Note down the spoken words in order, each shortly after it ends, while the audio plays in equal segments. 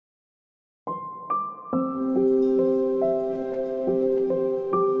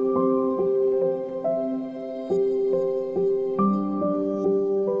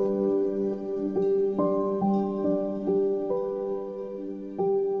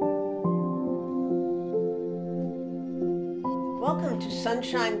Welcome to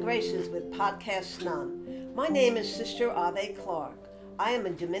Sunshine Graces with Podcast None. My name is Sister Ave Clark. I am a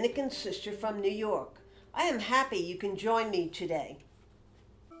Dominican sister from New York. I am happy you can join me today.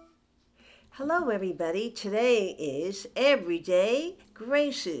 Hello, everybody. Today is Everyday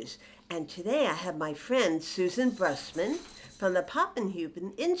Graces, and today I have my friend Susan Brustmann from the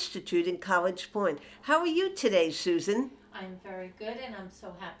Poppenhusen Institute in College Point. How are you today, Susan? I'm very good and I'm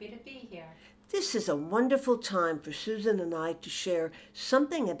so happy to be here. This is a wonderful time for Susan and I to share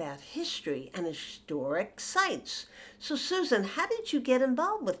something about history and historic sites. So, Susan, how did you get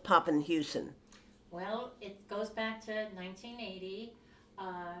involved with Poppenhusen? Well, it goes back to 1980.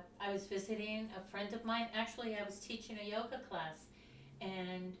 I was visiting a friend of mine. Actually, I was teaching a yoga class,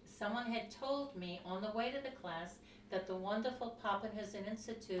 and someone had told me on the way to the class that the wonderful Poppenhusen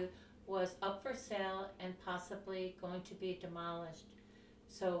Institute was up for sale and possibly going to be demolished.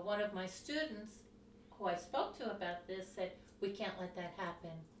 So one of my students who I spoke to about this said, we can't let that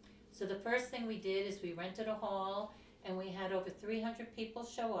happen. So the first thing we did is we rented a hall and we had over 300 people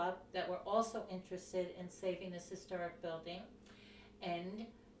show up that were also interested in saving this historic building. And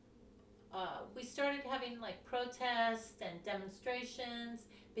we started having like protests and demonstrations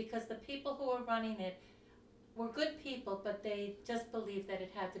because the people who were running it were good people, but they just believed that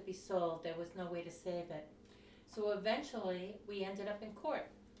it had to be sold. There was no way to save it. So eventually, we ended up in court.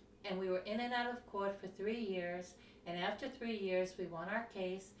 And we were in and out of court for 3 years. And after 3 years, we won our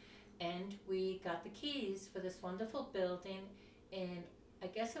case. And we got the keys for this wonderful building in, I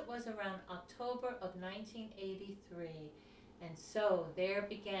guess it was around October of 1983. And so there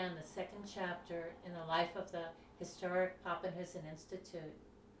began the second chapter in the life of the historic Poppenhusen Institute.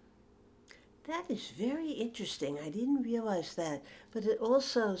 That is very interesting. I didn't realize that, but it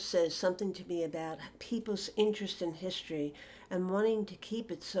also says something to me about people's interest in history and wanting to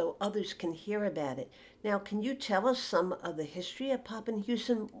keep it so others can hear about it. Now, can you tell us some of the history of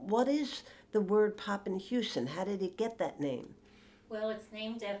Poppenhusen? What is the word Poppenhusen? How did it get that name? Well, it's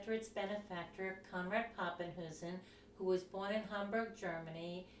named after its benefactor, Conrad Poppenhusen, who was born in Hamburg,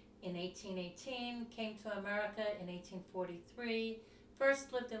 Germany in 1818, came to America in 1843,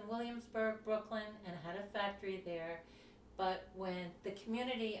 first lived in Williamsburg, Brooklyn, and had a factory there. But when the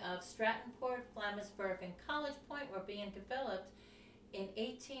community of Strattonport, Flamisburg, and College Point were being developed in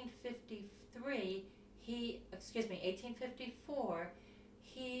 1853, 1854,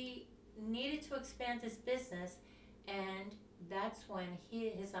 he needed to expand his business, and that's when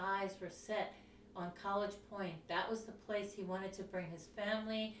his eyes were set on College Point. That was the place he wanted to bring his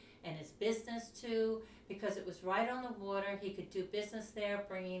family and his business to because it was right on the water. He could do business there,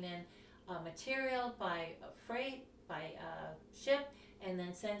 bringing in material by freight, by ship, and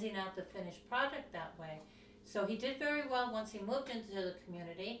then sending out the finished product that way. So he did very well once he moved into the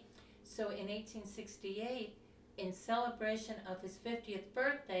community. So in 1868, in celebration of his 50th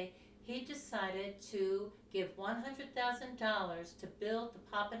birthday, he decided to give $100,000 to build the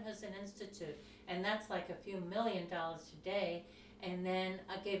Poppenhusen Institute, and that's like a few $1,000,000 today. And then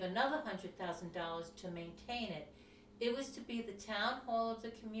I gave another $100,000 to maintain it. It was to be the town hall of the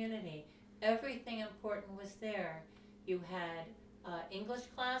community. Everything important was there. You had English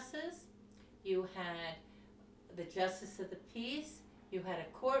classes, you had the Justice of the Peace, you had a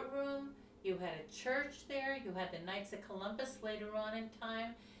courtroom, you had a church there, you had the Knights of Columbus later on in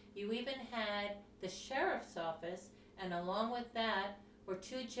time, you even had the sheriff's office, and along with that were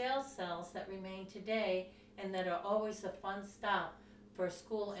 2 jail cells that remain today and that are always a fun stop for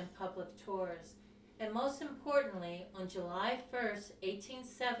school and public tours. And most importantly, on July 1st,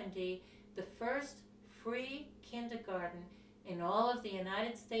 1870, the first free kindergarten in all of the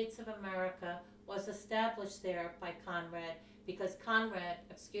United States of America was established there by Conrad, because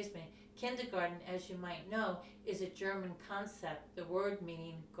kindergarten, as you might know, is a German concept, the word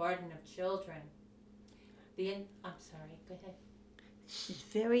meaning garden of children. I'm sorry, go ahead. This is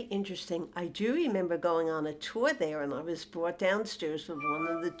very interesting. I do remember going on a tour there, and I was brought downstairs with one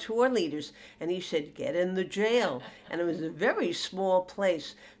of the tour leaders, and he said, "Get in the jail." And it was a very small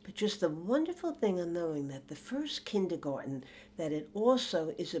place. But just the wonderful thing of knowing that the first kindergarten, that it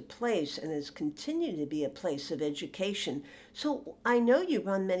also is a place and has continued to be a place of education. So I know you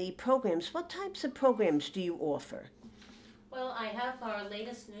run many programs. What types of programs do you offer? Well, I have our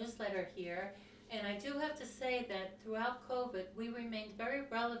latest newsletter here, and I do have to say that throughout COVID, we remained very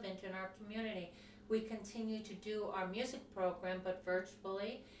relevant in our community. We continue to do our music program, but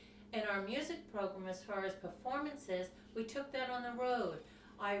virtually. And our music program, as far as performances, we took that on the road.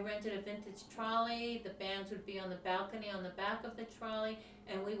 I rented a vintage trolley. The bands would be on the balcony on the back of the trolley,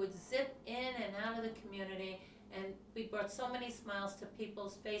 and we would zip in and out of the community. And we brought so many smiles to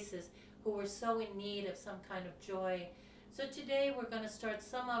people's faces who were so in need of some kind of joy. So today we're going to start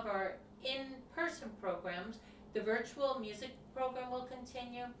some of our in-person programs. The virtual music program will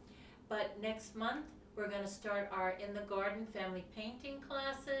continue, but next month we're going to start our In the Garden family painting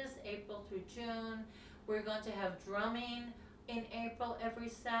classes, April through June. We're going to have drumming in April every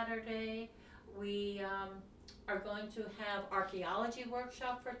Saturday. We are going to have archaeology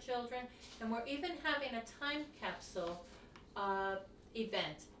workshop for children, and we're even having a time capsule uh,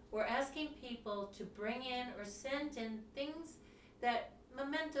 event. We're asking people to bring in or send in things that,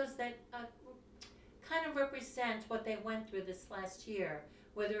 mementos that kind of represent what they went through this last year,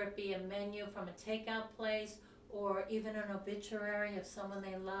 whether it be a menu from a takeout place or even an obituary of someone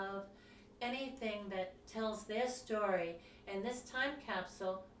they love, anything that tells their story. And this time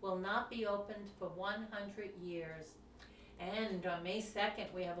capsule will not be opened for 100 years. And on May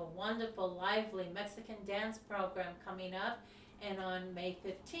 2nd, we have a wonderful, lively Mexican dance program coming up. And on May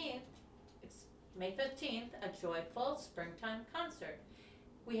 15th, it's May 15th, a joyful springtime concert.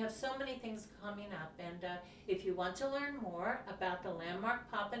 We have so many things coming up, and if you want to learn more about the landmark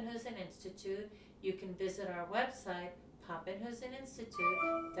Poppenhusen Institute, you can visit our website,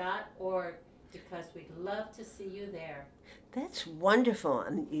 poppenhuseninstitute.org, because we'd love to see you there. That's wonderful.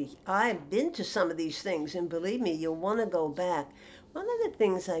 And I've been to some of these things, and believe me, you'll want to go back. One of the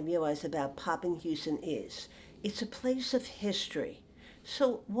things I realize about Poppenhusen is it's a place of history.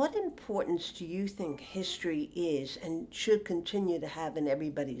 So, what importance do you think history is and should continue to have in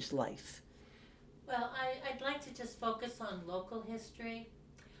everybody's life? Well, I'd like to just focus on local history.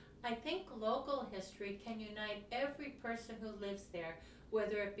 I think local history can unite every person who lives there,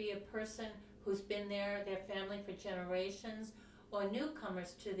 whether it be a person who's been there, their family for generations, or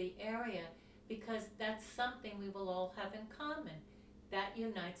newcomers to the area, because that's something we will all have in common. That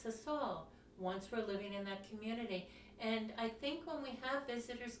unites us all once we're living in that community. And I think when we have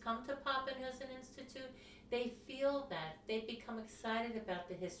visitors come to Poppenhusen Institute, they feel that. They become excited about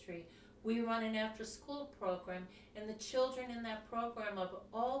the history. We run an after-school program, and the children in that program of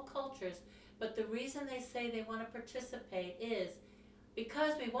all cultures, but the reason they say they want to participate is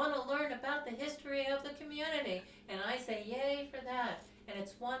because we want to learn about the history of the community. And I say, yay for that. And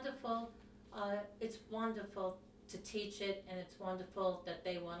it's wonderful. It's wonderful to teach it, and it's wonderful that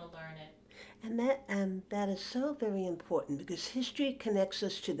they want to learn it. And that is so very important because history connects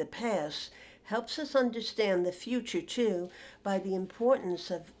us to the past, helps us understand the future too by the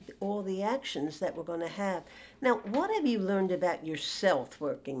importance of all the actions that we're going to have. Now, what have you learned about yourself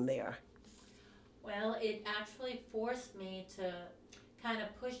working there? Well, it actually forced me to kind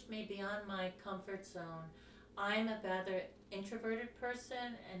of push me beyond my comfort zone. I'm a rather introverted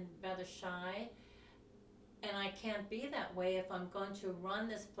person and rather shy, and I can't be that way if I'm going to run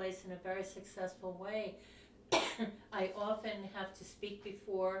this place in a very successful way. I often have to speak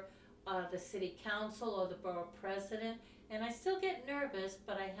before the city council or the borough president, and I still get nervous,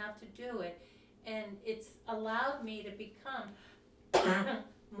 but I have to do it. And it's allowed me to become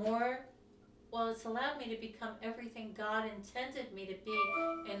more, well, it's allowed me to become everything God intended me to be,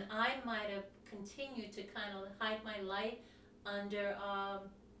 and I might have continued to kind of hide my light under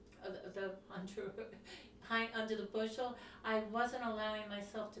the under under the bushel. I wasn't allowing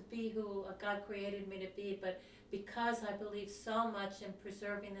myself to be who God created me to be, but because I believe so much in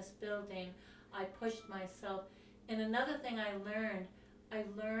preserving this building, I pushed myself. And another thing I learned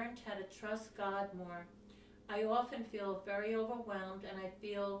how to trust God more. I often feel very overwhelmed, and I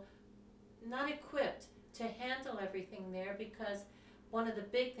feel not equipped to handle everything there, because one of the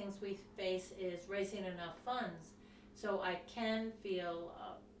big things we face is raising enough funds. So I can feel,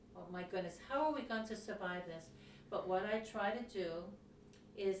 oh my goodness, how are we going to survive this? But what I try to do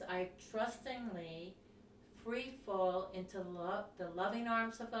is I trustingly free fall into the loving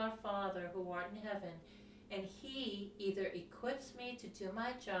arms of our Father who art in heaven, and He either equips me to do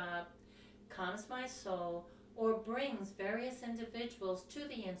my job, calms my soul, or brings various individuals to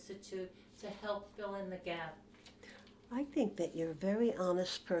the Institute to help fill in the gap. I think that you're a very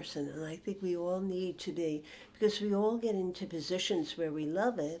honest person, and I think we all need to be because we all get into positions where we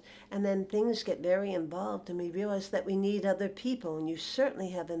love it, and then things get very involved, and we realize that we need other people, and you certainly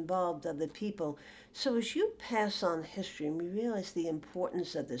have involved other people. So, as you pass on history and we realize the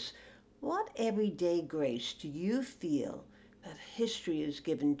importance of this, what everyday grace do you feel that history has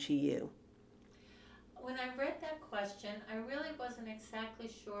given to you? When I read that question, I really wasn't exactly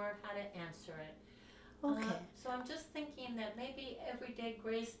sure how to answer it. Okay. So I'm just thinking that maybe everyday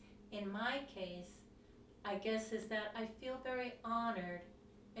grace in my case, I guess, is that I feel very honored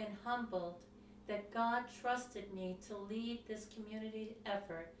and humbled that God trusted me to lead this community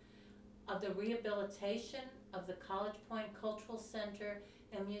effort of the rehabilitation of the College Point Cultural Center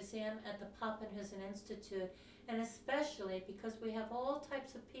and Museum at the Poppenhusen Institute, and especially because we have all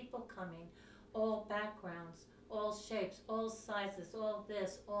types of people coming, all backgrounds, all shapes, all sizes, all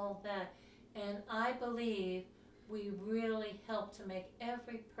this, all that. And I believe we really help to make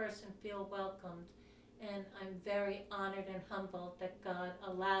every person feel welcomed. And I'm very honored and humbled that God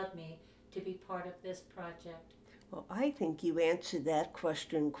allowed me to be part of this project. Well, I think you answered that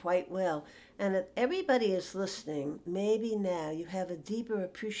question quite well. And if everybody is listening, maybe now you have a deeper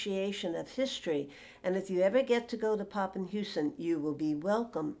appreciation of history. And if you ever get to go to Poppenhusen, you will be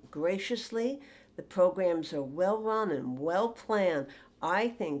welcomed graciously. The programs are well run and well planned. I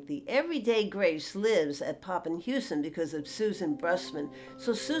think the everyday grace lives at Poppenhusen because of Susan Brustmann.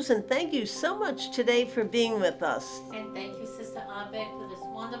 So, Susan, thank you so much today for being with us. And thank you, Sister Abed, for this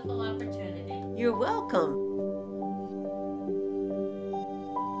wonderful opportunity. You're welcome.